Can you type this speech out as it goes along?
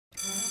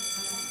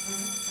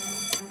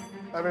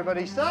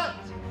Everybody set.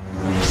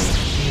 3,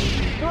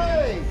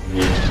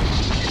 2,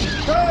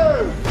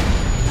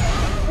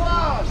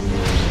 1.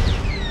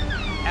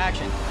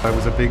 Action. I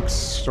was a big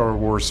Star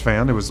Wars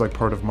fan. It was like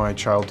part of my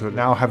childhood.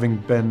 Now, having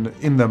been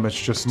in them, it's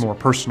just more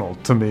personal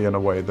to me in a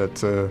way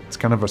that it's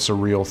kind of a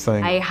surreal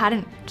thing. I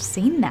hadn't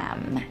seen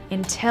them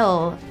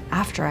until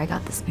after I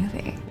got this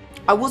movie.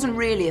 I wasn't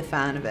really a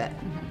fan of it.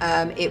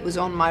 It was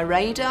on my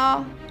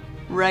radar,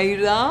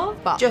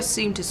 but just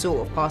seemed to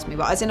sort of pass me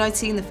by. As in, I'd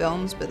seen the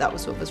films, but that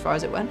was sort of as far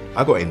as it went.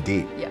 I got in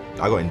deep. Yeah.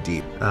 I got in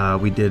deep.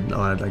 We did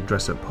like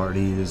dress-up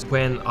parties.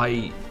 When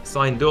I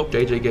signed up,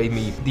 JJ gave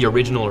me the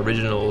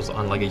originals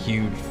on like a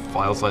huge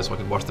file size so I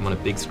could watch them on a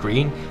big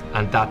screen,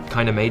 and that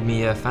kind of made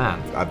me a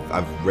fan.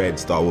 I've read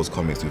Star Wars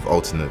comics with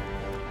alternate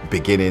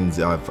beginnings.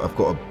 I've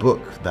got a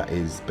book that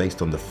is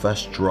based on the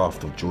first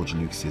draft of George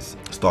Lucas's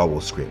Star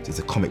Wars script. It's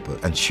a comic book,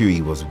 and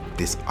Chewie was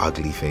this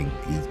ugly thing.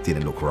 He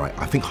didn't look right.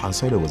 I think Han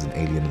Solo was an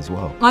alien as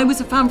well. I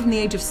was a fan from the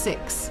age of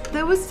 6.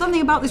 There was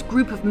something about this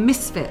group of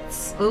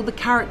misfits. All the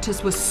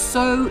characters were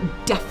so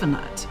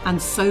definite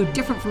and so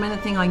different from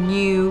anything I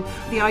knew.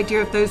 The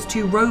idea of those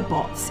 2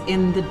 robots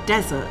in the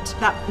desert,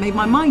 that made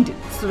my mind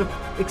sort of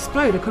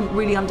explode. I couldn't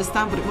really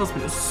understand what it was, but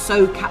it was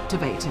so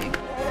captivating.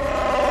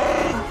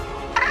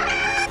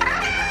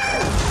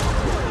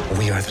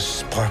 We are the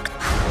spark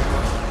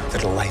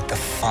that'll light the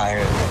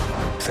fire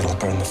that'll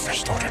burn the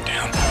First Order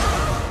down.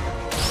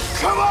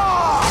 Come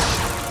on!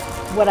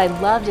 What I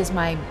loved is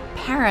my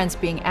parents,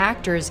 being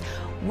actors,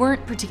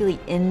 weren't particularly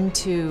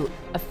into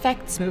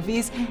effects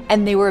movies,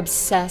 and they were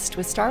obsessed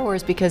with Star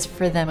Wars because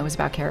for them it was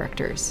about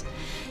characters.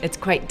 It's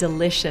quite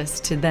delicious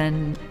to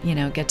then,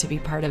 get to be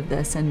part of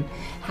this and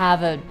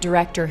have a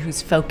director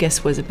whose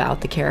focus was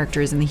about the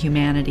characters and the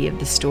humanity of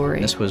the story.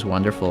 This was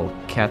wonderful.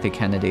 Kathy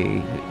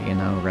Kennedy,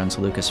 runs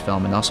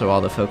Lucasfilm, and also all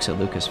the folks at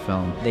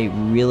Lucasfilm. They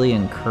really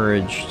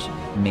encouraged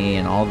me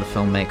and all the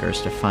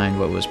filmmakers to find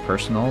what was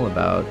personal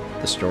about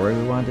the story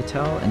we wanted to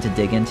tell and to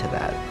dig into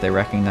that. They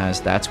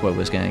recognized that's what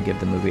was going to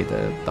give the movie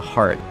the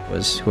heart,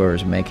 was whoever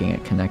was making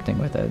it, connecting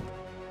with it.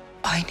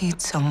 I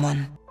need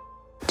someone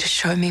to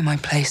show me my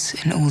place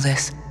in all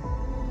this.